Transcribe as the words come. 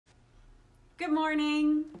Good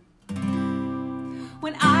morning.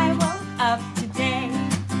 When I woke up today,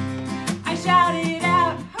 I shouted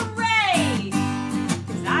out, hooray!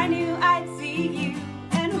 'Cause I knew I'd see you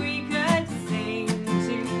and we could sing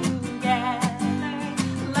together.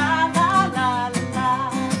 La la la la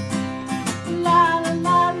la, la la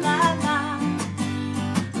la la la,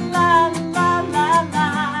 la la la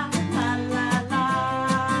la, la la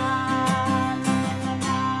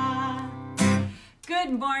la.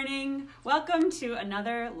 Good morning. Welcome to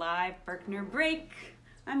another live Berkner break.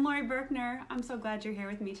 I'm Laurie Berkner. I'm so glad you're here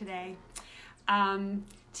with me today.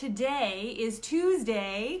 Today is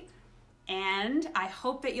Tuesday, and I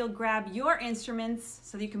hope that you'll grab your instruments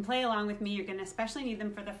so that you can play along with me. You're going to especially need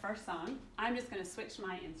them for the first song. I'm just going to switch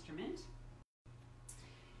my instrument.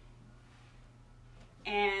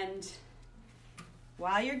 And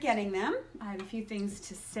while you're getting them, I have a few things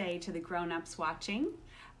to say to the grown-ups watching.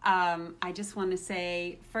 I just want to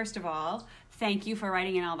say, first of all, thank you for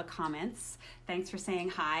writing in all the comments. Thanks for saying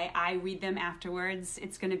hi. I read them afterwards.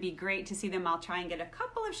 It's going to be great to see them. I'll try and get a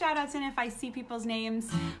couple of shout outs in if I see people's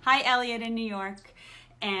names. Hi, Elliot in New York.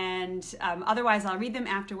 And otherwise, I'll read them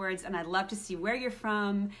afterwards, and I'd love to see where you're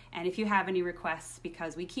from and if you have any requests,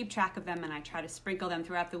 because we keep track of them and I try to sprinkle them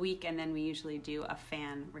throughout the week, and then we usually do a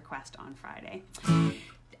fan request on Friday.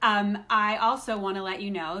 I also want to let you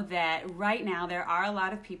know that right now there are a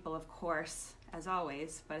lot of people, of course, as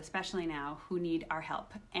always, but especially now, who need our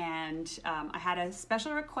help. And I had a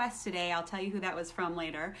special request today, I'll tell you who that was from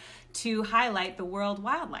later, to highlight the World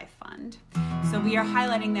Wildlife Fund. So we are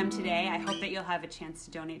highlighting them today. I hope that you'll have a chance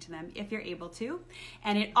to donate to them if you're able to.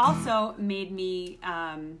 And it also made me,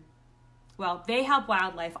 well, they help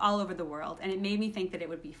wildlife all over the world, and it made me think that it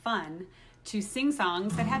would be fun to sing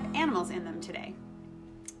songs that have animals in them today.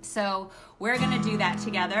 So we're going to do that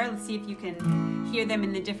together. Let's see if you can hear them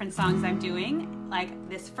in the different songs I'm doing. Like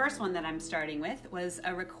this first one that I'm starting with was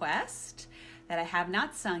a request that I have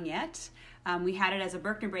not sung yet. We had it as a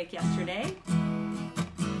Berkner break yesterday.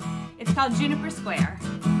 It's called Juniper Square.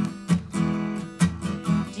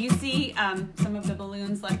 Do you see some of the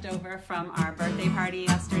balloons left over from our birthday party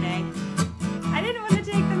yesterday? I didn't want to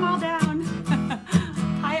take them all down.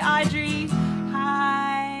 Hi, Audrey.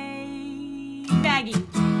 Hi, Maggie.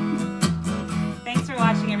 Thanks for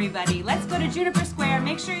watching, everybody. Let's go to Juniper Square.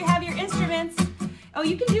 Make sure you have your instruments. Oh,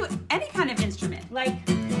 you can do any kind of instrument. Like,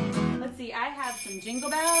 let's see, I have some jingle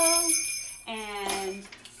bells and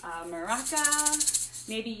maraca.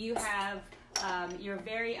 Maybe you have your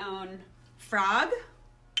very own frog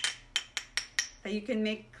that you can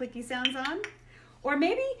make clicky sounds on. Or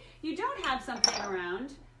maybe you don't have something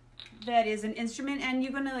around that is an instrument and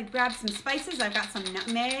you're gonna like grab some spices. I've got some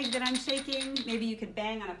nutmeg that I'm shaking. Maybe you could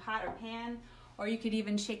bang on a pot or pan, or you could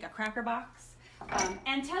even shake a cracker box.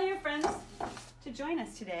 And tell your friends to join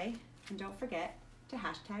us today. And don't forget to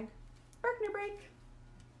hashtag Berkner Break.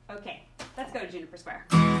 Okay, let's go to Juniper Square.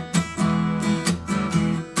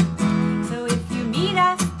 So if you meet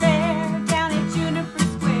us there down at Juniper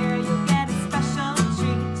Square, you'll get a special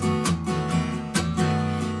treat.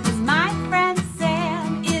 'Cause my friend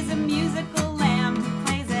Sam is a musical lamb who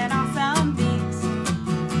plays an awesome beat.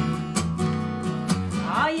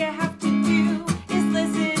 All you have to do is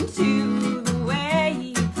listen to the way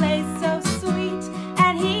he plays so sweet,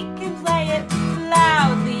 and he can play it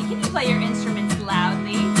loudly. Can you play your instruments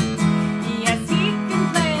loudly? Yes, he can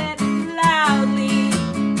play it loudly.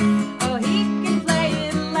 Oh, he can play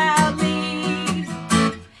it loudly.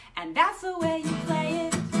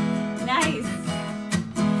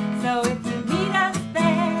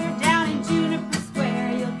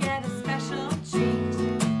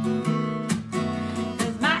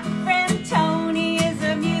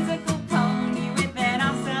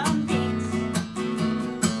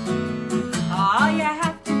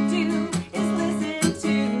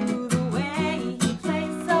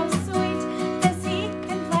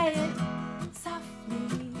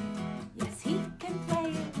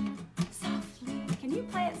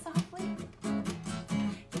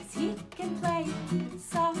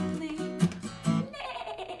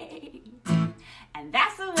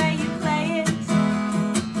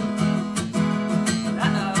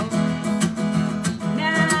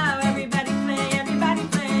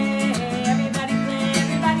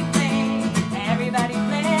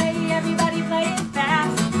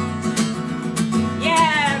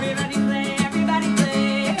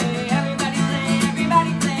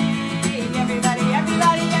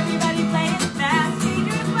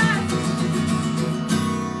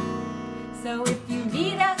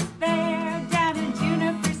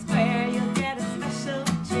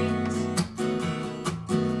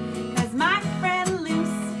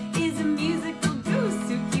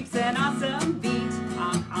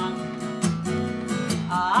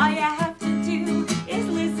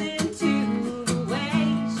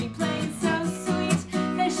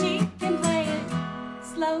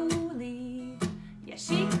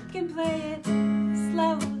 can play it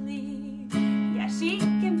slowly. Yeah, she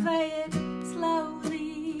can play it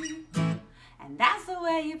slowly. And that's the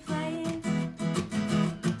way you play it.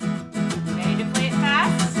 Ready to play it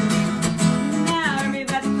fast? Now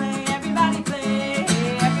everybody play, everybody play.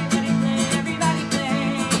 Everybody play, everybody play.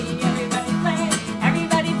 Everybody play,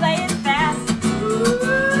 everybody play it fast.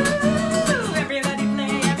 Ooh, everybody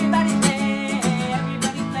play, everybody play.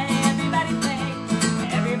 Everybody play, everybody play.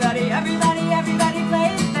 Everybody play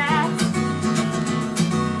it fast.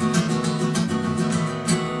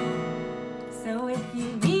 So if you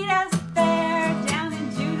meet us there down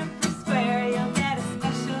in Juniper Square, you'll get a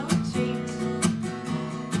special treat.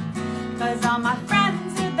 'Cause all my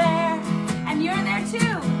friends are there, and you're there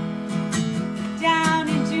too. Down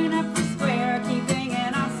in Juniper Square, keeping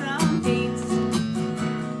an awesome beat.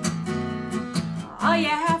 All you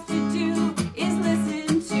have to do is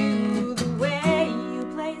listen to the way you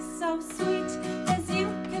play so sweet. 'Cause you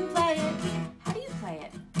can play it. How do you play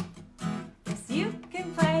it? Yes, you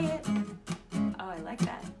can play it. Oh, I like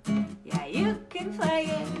that. Yeah, you can play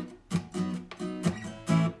it.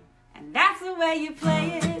 And that's the way you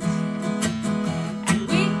play it. And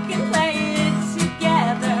we can play it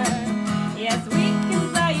together. Yes, we can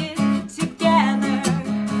play it together.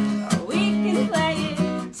 Oh, we can play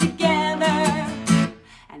it together.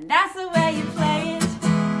 And that's the way you play it.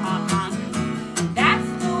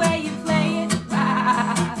 That's the way you play it.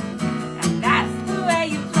 And that's the way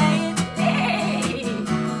you play it. Hey.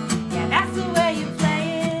 Yeah, that's the way you play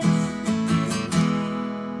it.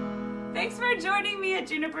 Thanks for joining me at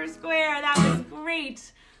Juniper Square. That was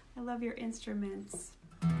great. I love your instruments.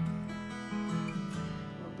 Well,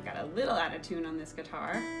 we got a little out of tune on this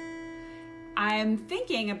guitar. I'm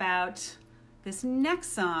thinking about this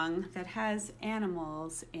next song that has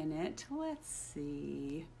animals in it. Let's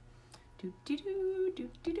see. Do.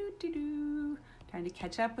 Trying to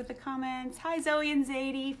catch up with the comments. Hi, Zoe and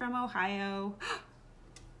Zadie from Ohio.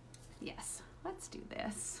 Yes, let's do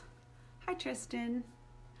this. Hi, Tristan.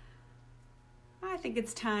 I think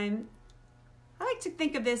it's time. I like to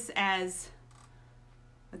think of this as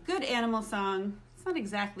a good animal song. It's not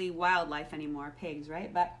exactly wildlife anymore, pigs,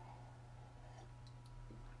 right? But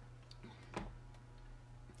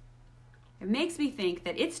it makes me think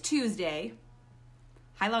that it's Tuesday,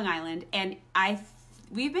 Hi Long Island, and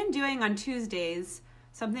we've been doing on Tuesdays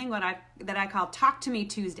something that I call Talk to Me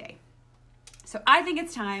Tuesday. So I think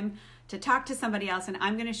it's time to talk to somebody else, and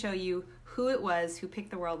I'm going to show you who it was who picked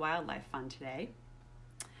the World Wildlife Fund today.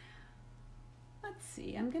 Let's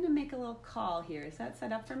see, I'm going to make a little call here. Is that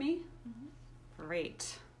set up for me? Mm-hmm.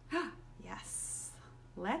 Great. Yes.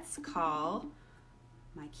 Let's call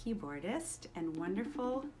my keyboardist and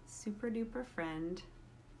wonderful super duper friend.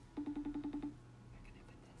 Where can I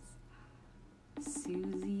put this?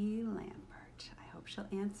 Susie Lampert. I hope she'll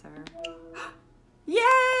answer. Yay!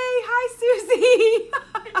 Hi, Susie!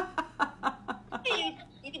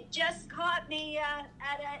 You just caught me at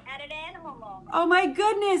an animal moment. Oh my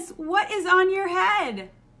goodness! What is on your head?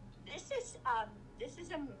 This is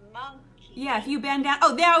a monkey. Yeah, if you bend down.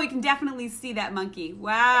 Oh, there we can definitely see that monkey.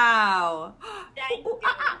 Wow! Thank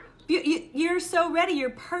you. You're so ready.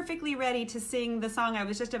 You're perfectly ready to sing the song I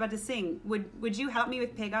was just about to sing. Would you help me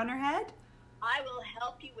with Pig on Her Head? I will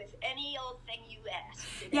help you with any old thing you ask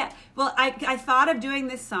today. Yeah. Well, I thought of doing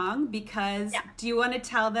this song because. Yeah. Do you want to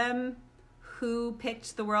tell them who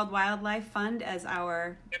picked the World Wildlife Fund as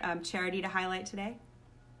our charity to highlight today?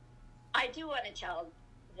 I do want to tell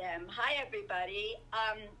them. Hi, everybody.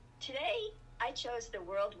 Today I chose the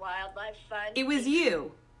World Wildlife Fund. It was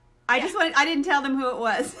you. I didn't tell them who it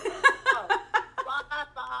was. Oh, blah,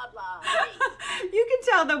 blah, blah. You can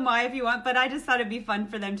tell them why if you want, but I just thought it'd be fun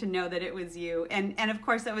for them to know that it was you. And of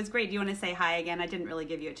course, that was great. Do you want to say hi again? I didn't really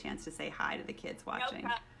give you a chance to say hi to the kids watching. No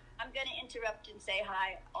problem. I'm going to interrupt and say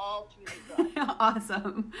hi all through the broadcast.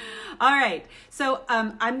 Awesome. All right. So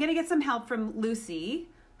I'm going to get some help from Lucy,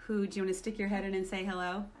 who, do you want to stick your head in and say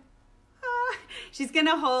hello? She's going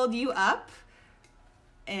to hold you up.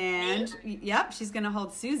 And, yep, she's going to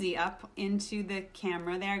hold Susie up into the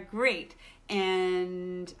camera there. Great.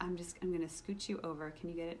 And I'm going to scoot you over. Can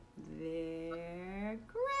you get it there?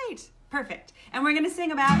 Great. Perfect. And we're going to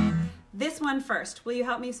sing about this one first. Will you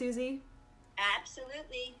help me, Susie?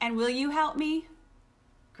 Absolutely. And will you help me?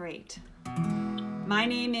 Great. My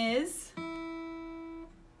name is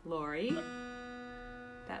Laurie.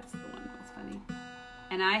 That's the one that was funny.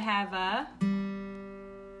 And I have a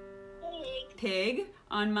pig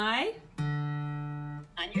on my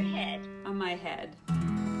your head. On my head.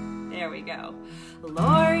 There we go.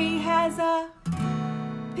 Laurie has a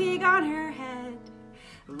pig on her head.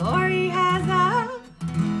 Laurie has a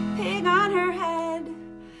pig on her head.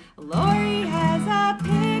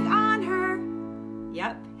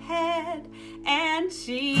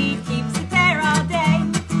 She keeps it there all day.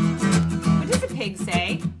 What does a pig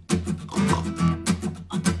say?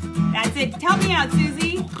 That's it. Tell me out,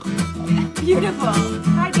 Susie. Beautiful.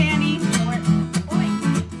 Hi, Danny.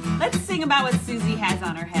 Let's sing about what Susie has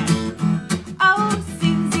on her head. Oh,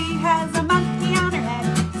 Susie has a monkey on her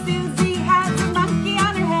head. Susie has a monkey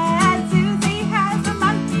on her head. Susie has a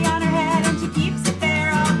monkey on her head, and she keeps it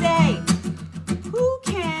there all day. Who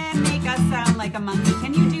can make us sound like a monkey?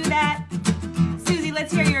 Can you do that? Susie,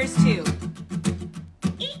 let's hear yours too.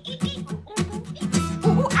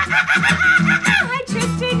 Ooh, Hi,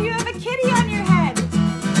 Tristan. You have a kitty on your head.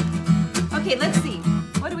 Okay, let's see.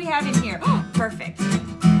 What do we have in here? Oh, perfect.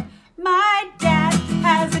 My dad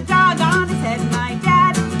has a dog on his head. My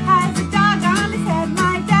dad has a dog on his head.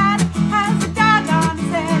 My dad has a dog on his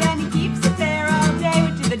head, and he keeps it there all day.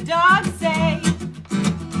 What do the dogs say?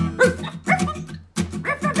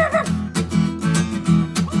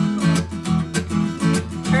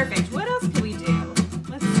 Perfect. What else can we do?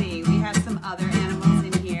 Let's see. We have some other animals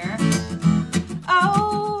in here.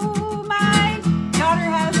 Oh, my daughter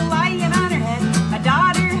has a lion on her head. My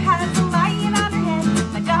daughter has a lion on her head.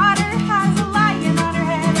 My daughter has a lion on her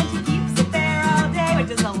head, and she keeps it there all day. What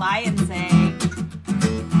does a lion say?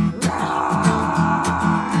 Roar!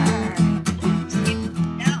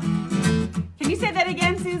 Can you say that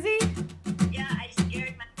again, Susie? Yeah, I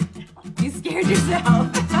scared myself. You scared yourself.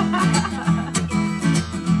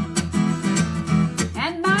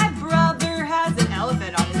 And my brother has an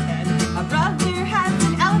elephant on his head. My brother has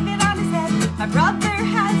an elephant on his head. My brother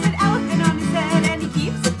has an elephant on his head, and he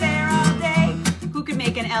keeps it there all day. Who can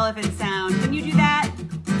make an elephant sound? Can you do that?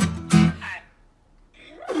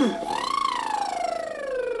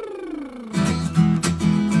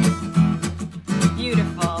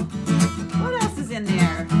 Beautiful. What else is in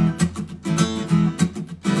there?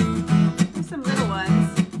 There's some little ones.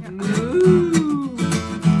 Moo.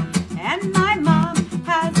 And my mom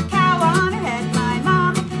has a cow on her head. My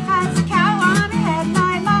mom has a cow on her head.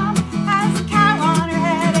 My mom has a cow on her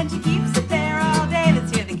head, and she keeps it there all day.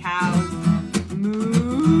 Let's hear the cows. Moo.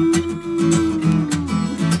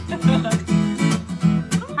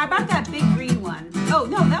 How about that big green one? Oh,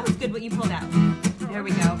 no, that was good what you pulled out. There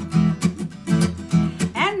we go.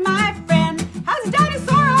 And my friend has a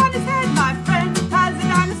dinosaur on his head. My friend has a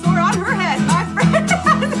dinosaur on her head. My friend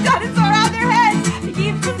has a dinosaur on their head. She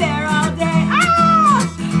keeps it there all day. Ah!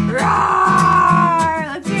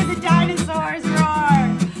 Roar! Let's hear the dinosaurs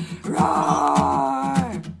roar.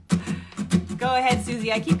 Roar! Go ahead,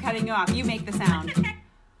 Susie. I keep cutting you off. You make the sound.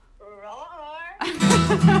 Roar.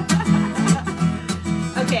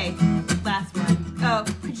 Okay, last one. Oh,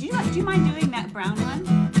 do you mind doing that brown one?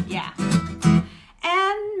 Yeah.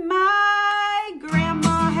 And my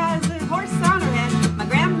grandma has a horse on her head. My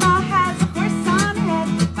grandma has a horse on her head.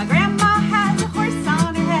 My grandma has a horse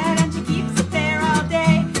on her head, and she keeps it there all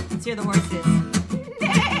day. Let's hear the horses.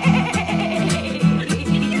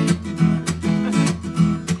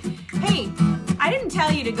 Hey, I didn't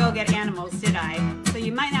tell you to go get animals, did I? So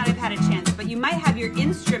you might not have had a chance, but you might have your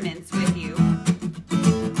instruments with you.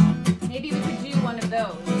 Maybe we could do one of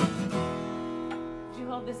those. Would you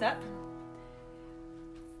hold this up?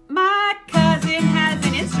 My cousin has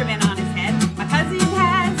an instrument on his head. My cousin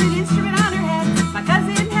has an instrument on her head. My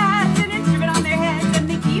cousin has an instrument on their heads, and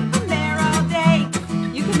they keep them there all day.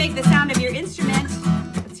 You can make the sound of your instrument.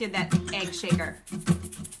 Let's hear that egg shaker.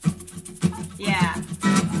 Yeah.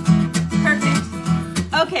 Perfect.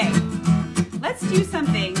 Okay. Let's do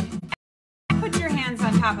something. Put your hands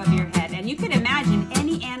on top of your head, and you can imagine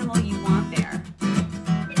any animal you want there.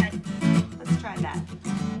 Yes. Let's try that.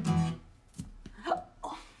 Oh,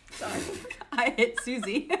 sorry. I hit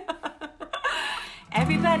Susie.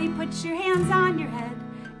 Everybody put your hands on your head.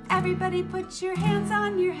 Everybody put your hands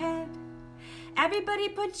on your head. Everybody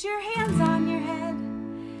put your hands on your head.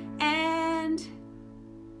 And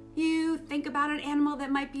you think about an animal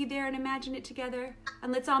that might be there and imagine it together.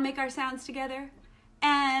 And let's all make our sounds together.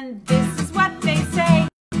 And this is what they say.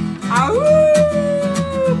 Ow!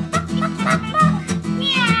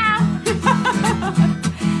 Meow!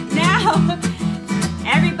 Now,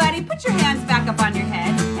 everybody put your hands back up on your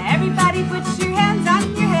head. Everybody put your hands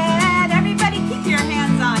on your head. Everybody keep your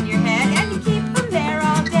hands on your head, and you keep them there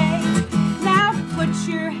all day. Now put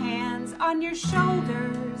your hands on your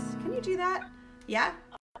shoulders. Can you do that? Yeah?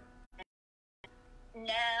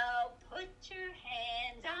 Now put your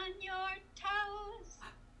hands on your toes.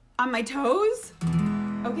 On my toes?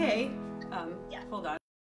 Okay. Yeah. Hold on.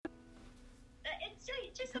 It's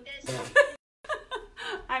just this.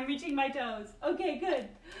 I'm reaching my toes. Okay, good.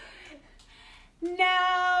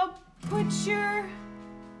 Now put your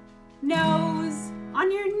nose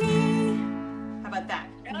on your knee. How about that?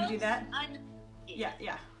 Can you do that?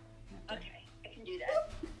 Yeah. Okay, I can do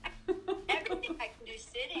that. Everything I can do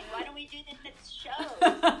sitting. Why don't we do this at shows?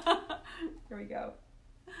 Here we go.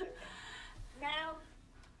 Now.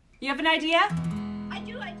 You have an idea? I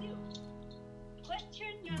do. Put your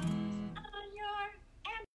nose on your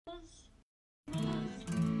animal's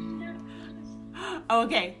nose. Oh,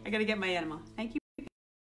 okay, I gotta get my animal. Thank you. Beep,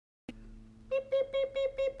 beep, beep,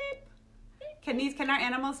 beep, beep, beep. Can our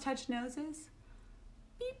animals touch noses?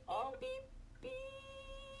 Beep, beep, beep,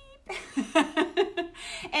 beep.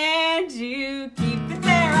 And you keep it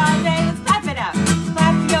there all day. Let's clap it out.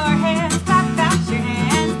 Clap your hands, clap out your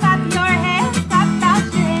hands, clap your hands, clap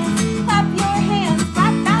out your hands, clap your hands,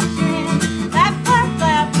 clap out your hands, clap, clap,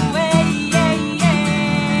 clap away, yay, yay.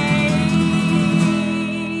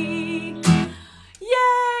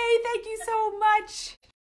 Yay, thank you so much.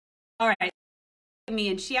 All right. Me,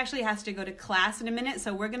 and she actually has to go to class in a minute,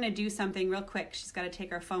 so we're going to do something real quick. She's got to take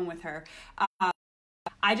her phone with her.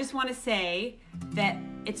 I just want to say that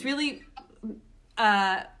it's really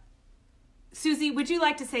Susie, would you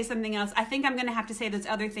like to say something else? I think I'm going to have to say those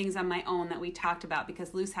other things on my own that we talked about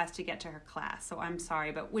because Luce has to get to her class, so I'm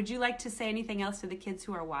sorry, but would you like to say anything else to the kids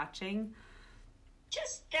who are watching?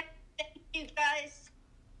 Just thank you guys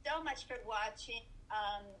so much for watching.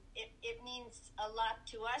 It means a lot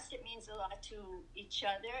to us. It means a lot to each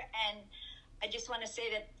other. And I just want to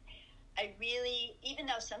say that I really, even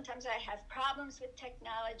though sometimes I have problems with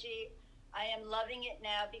technology, I am loving it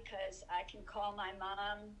now because I can call my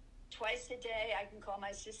mom twice a day. I can call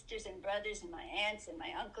my sisters and brothers and my aunts and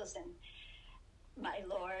my uncles and my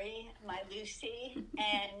Laurie, my Lucy,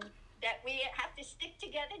 and that we have to stick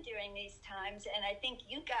together during these times. And I think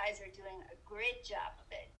you guys are doing a great job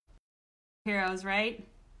of it. Heroes, right?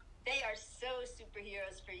 They are so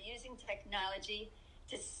superheroes for using technology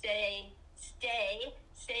to stay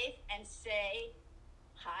safe and say,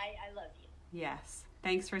 hi, I love you. Yes.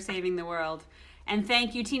 Thanks for saving the world. And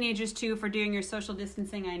thank you, teenagers, too, for doing your social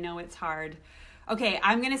distancing. I know it's hard. Okay,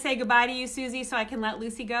 I'm going to say goodbye to you, Susie, so I can let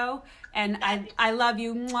Lucy go. And I love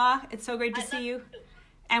you. Mwah. It's so great to see you.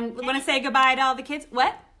 And want to say goodbye to all the kids.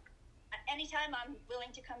 What? Anytime I'm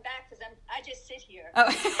willing to come back because I just sit here.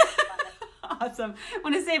 Oh. Awesome.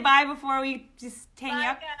 Want to say bye before we just hang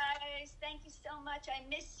up? Bye, guys. Thank you so much. I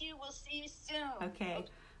miss you. We'll see you soon. Okay.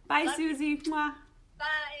 Bye, love Susie. Mwah.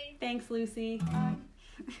 Bye. Thanks, Lucy. Bye.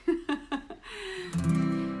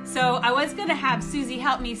 So I was going to have Susie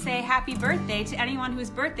help me say happy birthday to anyone whose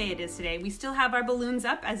birthday it is today. We still have our balloons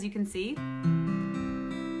up, as you can see.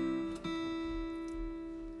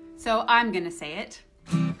 So I'm going to say it.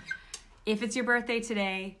 If it's your birthday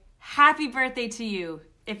today, happy birthday to you.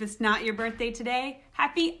 If it's not your birthday today,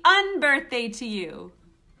 happy unbirthday to you.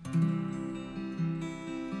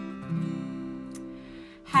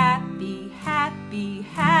 Happy, happy,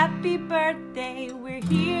 happy birthday. We're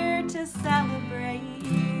here to celebrate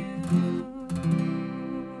you.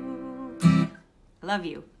 I love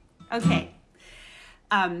you. Okay.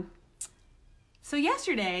 So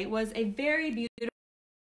yesterday was a very beautiful.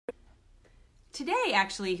 Today,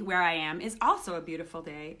 actually, where I am is also a beautiful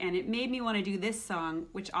day, and it made me want to do this song,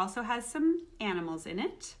 which also has some animals in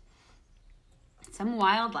it, some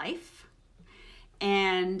wildlife,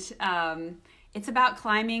 and it's about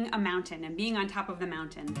climbing a mountain and being on top of the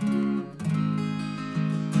mountain.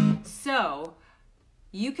 So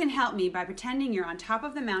you can help me by pretending you're on top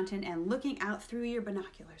of the mountain and looking out through your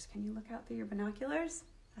binoculars. Can you look out through your binoculars?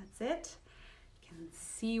 That's it. You can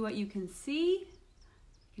see what you can see.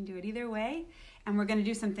 You can do it either way. And we're going to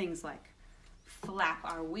do some things like flap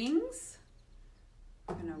our wings.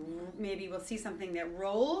 Maybe we'll see something that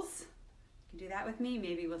rolls. You can do that with me.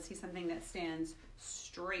 Maybe we'll see something that stands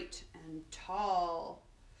straight and tall.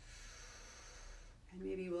 And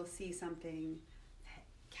maybe we'll see something that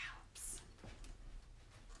gallops.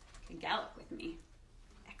 You can gallop with me.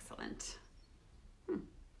 Excellent. What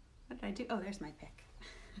did I do? Oh, there's my pick.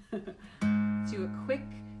 Do a quick,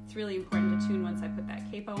 it's really important to tune once I put that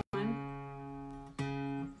capo on.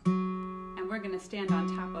 And we're going to stand on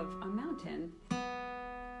top of a mountain.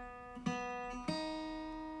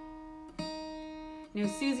 You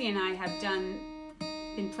know, Susie and I have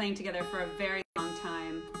been playing together for a very long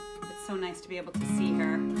time. It's so nice to be able to see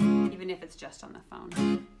her, even if it's just on the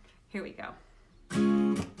phone. Here we go.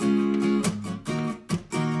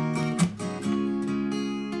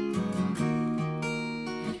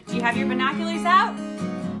 Do you have your binoculars out?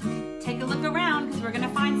 Take a look around because we're going to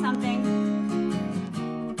find something.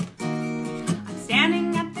 I'm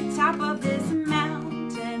standing at the top of this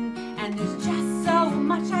mountain and there's just so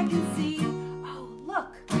much I can see.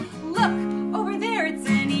 Look, over there, it's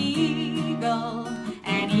an eagle.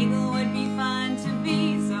 An eagle would be fun to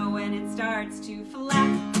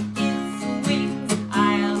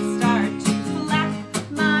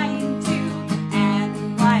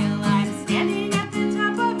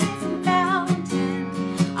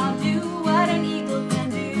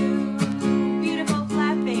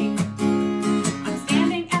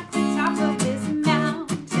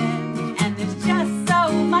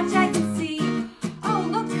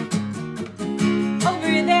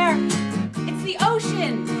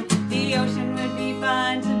mountain. The ocean would be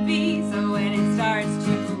fun to be. So when it starts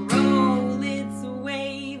to roll its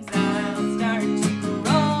waves, I'll start to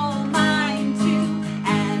roll mine too.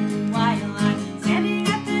 And while I'm standing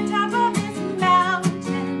at the top of this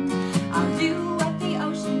mountain, I'll do what the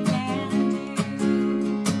ocean can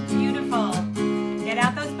do. Beautiful. Get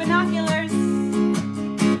out those binoculars.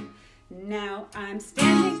 Now I'm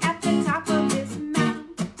standing at the top of this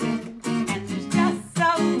mountain, and there's just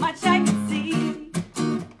so much I can see.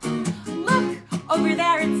 Look, over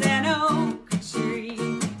there it's an oak tree.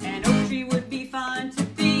 An oak tree would be fun to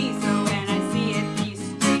be. So when I see it be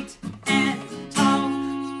straight and tall,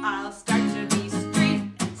 I'll start to be straight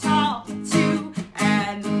and tall too.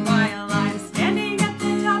 And while I'm standing at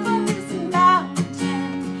the top of this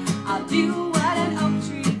mountain, I'll do what an oak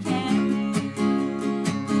tree can do.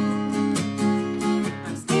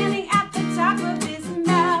 I'm standing at the top of this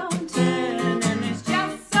mountain, and there's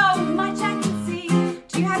just so much I can see.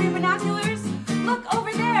 Do you have your binoculars? Look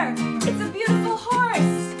over there. It's a beautiful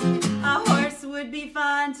horse. A horse would be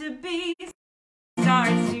fun to be.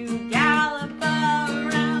 Starts to gallop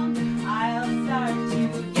around. I'll start to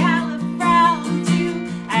gallop round too.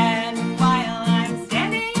 And while I'm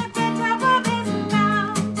standing at the top of this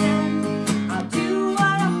mountain, I'll do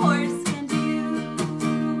what a horse can do.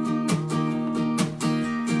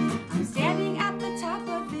 I'm standing at the top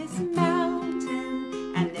of this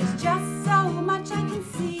mountain, and there's just so much I can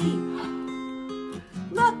see.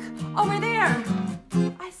 Look, over there,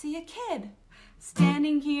 I see a kid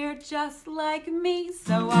standing here just like me.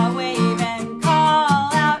 So I'll wave and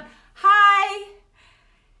call out, hi,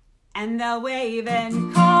 and they'll wave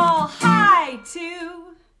and call hi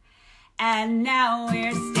too. And now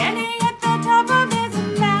we're standing at the top of this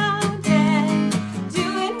mountain,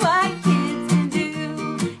 doing what kids can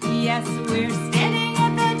do. Yes, we're standing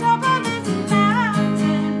at the top of this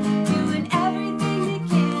mountain, doing everything that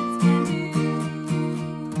kids can do.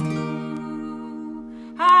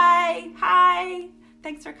 Hi, hi.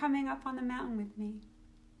 Thanks for coming up on the mountain with me.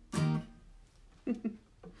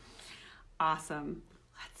 Awesome.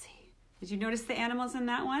 Let's see. Did you notice the animals in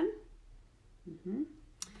that one?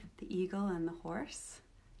 The eagle and the horse.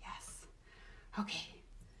 Yes. Okay.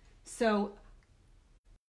 So,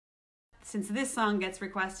 since this song gets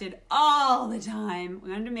requested all the time, we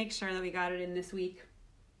wanted to make sure that we got it in this week.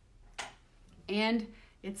 And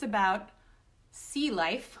it's about sea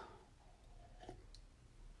life.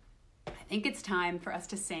 I think it's time for us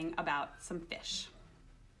to sing about some fish.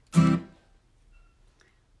 Ready?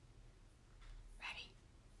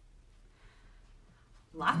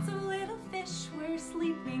 Lots of little fish were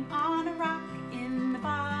sleeping on a rock in the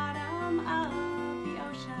bottom of the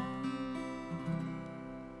ocean.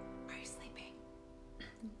 Are you sleeping?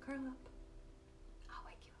 Curl up. I'll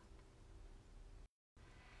wake you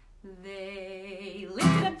up. They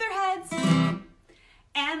lifted up their heads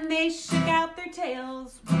and they shook out their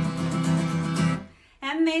tails.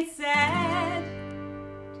 And they said,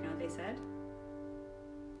 do you know what they said?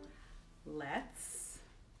 Let's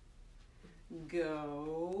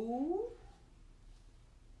go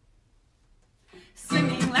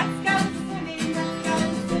swimming, let's go swimming, let's go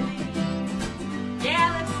swimming. Yeah,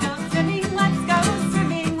 let's go swimming, let's go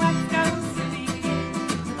swimming, let's go swimming in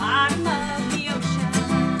the bottom of the ocean.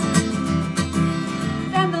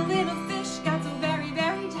 Then the little fish got so very,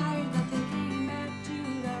 very tired that they came back to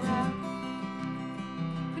the rock.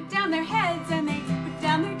 Put down their heads and they put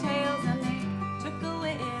down their tails and they took a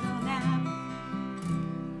little nap.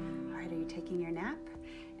 All right, are you taking your nap?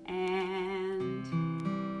 And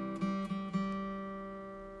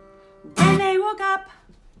when they woke up,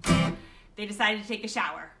 they decided to take a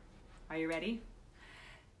shower. Are you ready?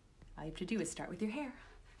 All you have to do is start with your hair.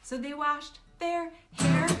 So they washed their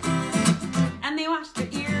hair, and they washed their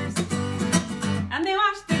ears, and they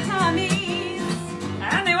washed their tummies,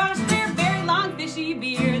 and they washed their very long fishy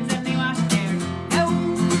beards, and they washed their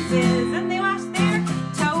noses, and they washed their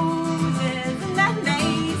toes, and then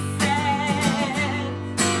they said,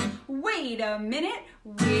 wait a minute,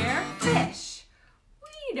 we're fish.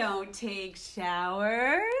 We don't take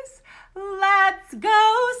showers. Let's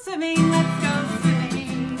go swimming, let's go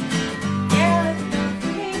swimming. Yeah, let's go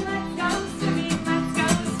swimming, let's go swimming, let's go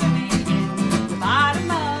swimming in the bottom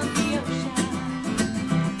of the ocean.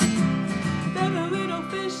 Then the little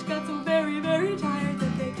fish got so very, very tired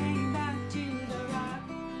that they came back to the rock.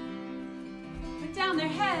 Put down their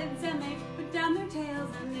heads and they put down their tails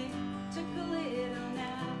and they took a little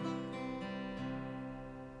nap.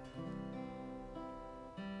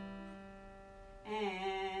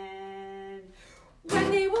 And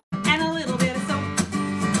when they woke, and a little bit of soap,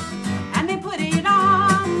 and they put it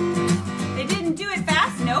on. They didn't do it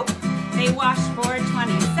fast, nope. They washed for 20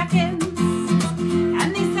 20 seconds. And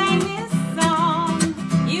they sang this song.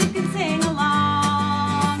 You can sing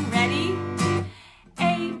along. Ready?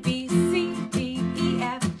 A, B, C, D, E,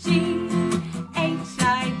 F, G, H,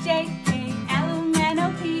 I, J, K, L, M, N,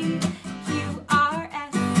 O, P, Q, R,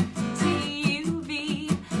 S, T, U, V,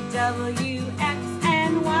 W, X,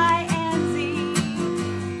 and Y, and Z.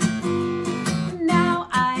 Now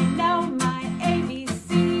I know my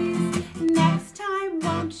ABCs. Next time,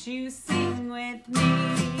 won't you sing with me?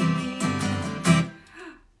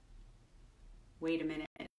 Wait a minute.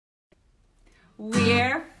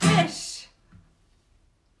 We're fish.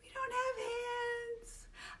 We don't have hands.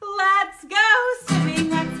 Let's go swimming,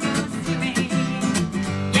 let's go swimming.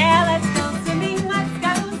 Yeah, let's go swimming, let's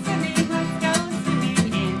go swimming, let's go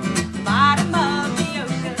swimming in the bottom of the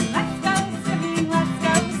ocean. Let's go swimming, let's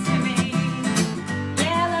go swimming.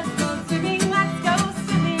 Yeah, let's go swimming, let's go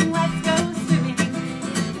swimming, let's go swimming in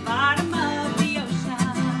the bottom of the ocean.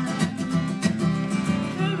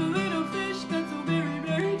 The little fish got so very,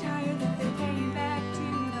 very tired that they came back to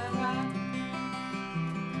the rock.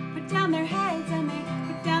 Put down their heads and they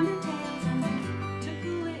put down their tails and they took a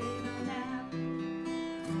little nap.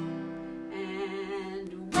 And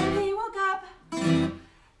when they woke up,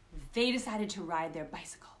 they decided to ride their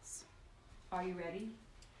bicycles. Are you ready?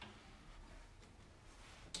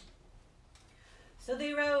 So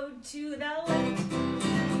they rode to the left,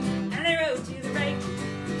 and they rode to the right,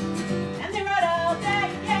 and they rode all day,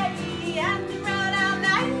 and they rode all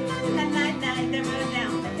night, night. They rode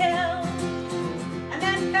down the hill, and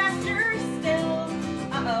then faster still.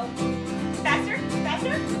 Uh-oh. Faster. And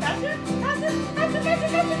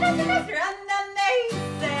then they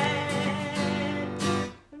said,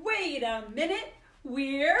 wait a minute,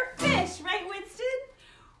 we're fish, right, Winston?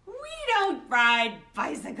 We don't ride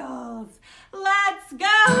bicycles. Let's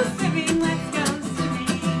go swimming, let's go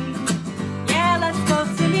swimming. Yeah, let's go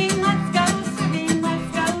swimming, let's go swimming,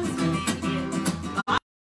 let's go swimming in the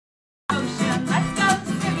ocean. Let's go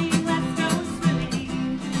swimming, let's go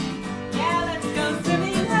swimming. Yeah, let's go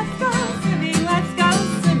swimming, let's go swimming, let's go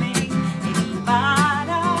swimming in the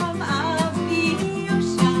bottom of the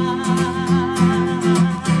ocean.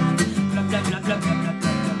 Blah, blah, blah, blah, blah, blah, blah.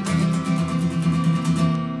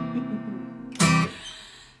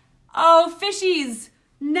 Oh, fishies,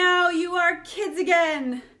 now you are kids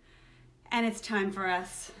again. And it's time for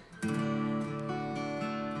us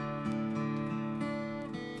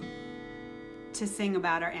to sing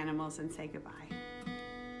about our animals and say goodbye.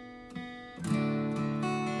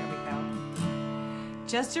 There we go.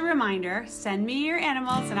 Just a reminder, send me your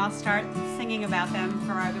animals and I'll start singing about them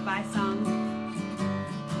for our goodbye song.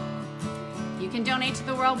 You can donate to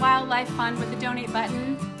the World Wildlife Fund with the donate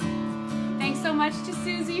button. Thanks so much to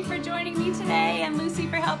Susie for joining me today and Lucy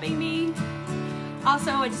for helping me.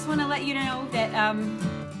 Also, I just want to let you know that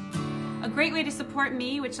a great way to support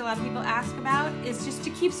me, which a lot of people ask about, is just to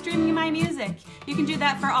keep streaming my music. You can do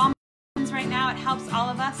that for all my friends right now. It helps all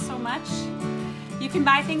of us so much. You can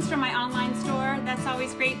buy things from my online store. That's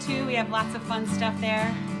always great too. We have lots of fun stuff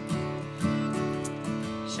there.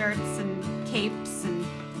 Shirts and capes and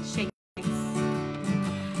shakes.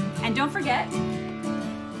 And don't forget,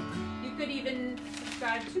 you could even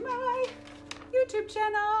subscribe to my YouTube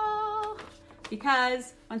channel,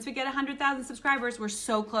 because once we get 100,000 subscribers, we're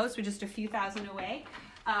so close, we're just a few thousand away.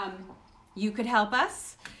 You could help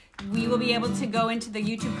us. We will be able to go into the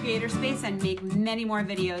YouTube creator space and make many more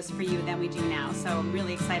videos for you than we do now. So I'm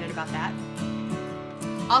really excited about that.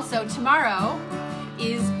 Also, tomorrow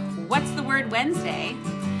is What's the Word Wednesday,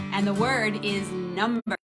 and the word is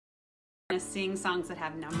number. I'm going to sing songs that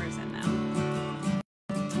have numbers in them.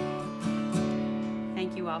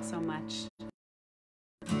 Thank you all so much.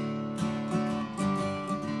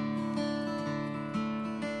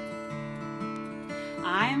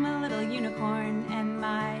 I'm a little unicorn and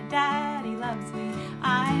my daddy loves me.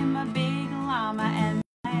 I'm a big llama and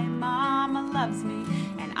my mama loves me.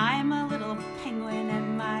 And I'm a little penguin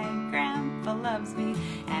and my grandpa loves me.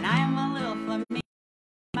 And I'm a little flamingo,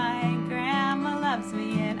 my grandma loves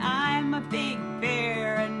me. And I'm a big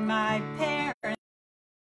bear and my parents.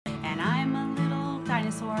 And I'm a little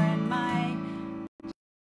dinosaur and my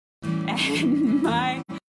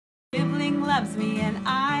sibling loves me. And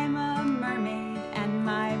I'm a mermaid and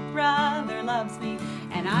my brother loves me.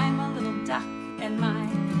 And I'm a little duck and my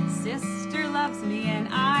sister loves me. And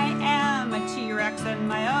I am a T-Rex and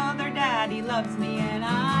my other daddy loves me. And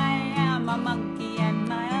I am a monkey and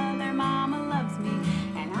my other mama loves me.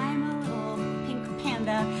 And I'm a little pink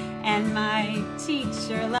panda and my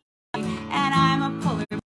teacher loves me. And I'm a polar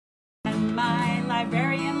bear and my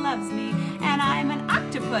librarian loves me. And I'm an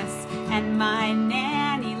octopus and my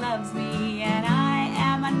nanny loves me. And I am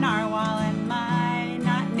narwhal, and my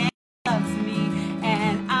nanny loves me,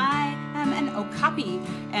 and I am an okapi,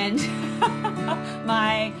 and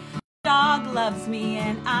my dog loves me,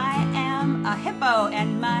 and I am a hippo,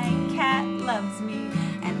 and my cat loves me,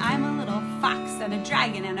 and I'm a little fox and a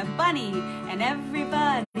dragon and a bunny, and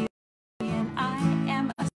everybody loves me, and I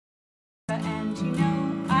am a and you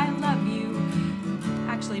know I love you.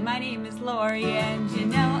 Actually, my name is Laurie, and you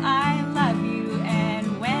know I love you,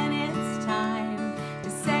 and when it's time to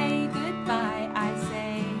say goodbye, I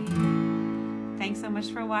say thanks so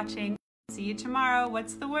much for watching. See you tomorrow.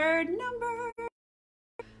 What's the word number?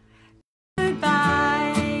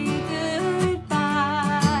 Goodbye,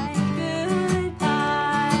 goodbye,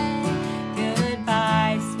 goodbye,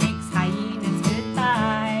 goodbye, snakes, hyenas,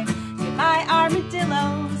 goodbye, goodbye,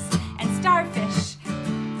 armadillos and starfish,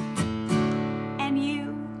 and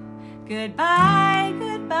you, goodbye,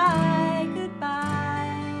 goodbye,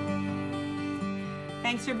 goodbye.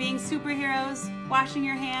 Thanks for being superheroes, washing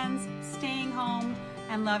your hands, staying home,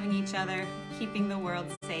 and loving each other, keeping the world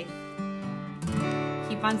safe.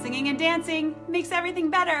 Keep on singing and dancing. Makes everything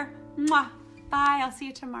better. Mwah. Bye. I'll see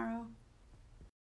you tomorrow.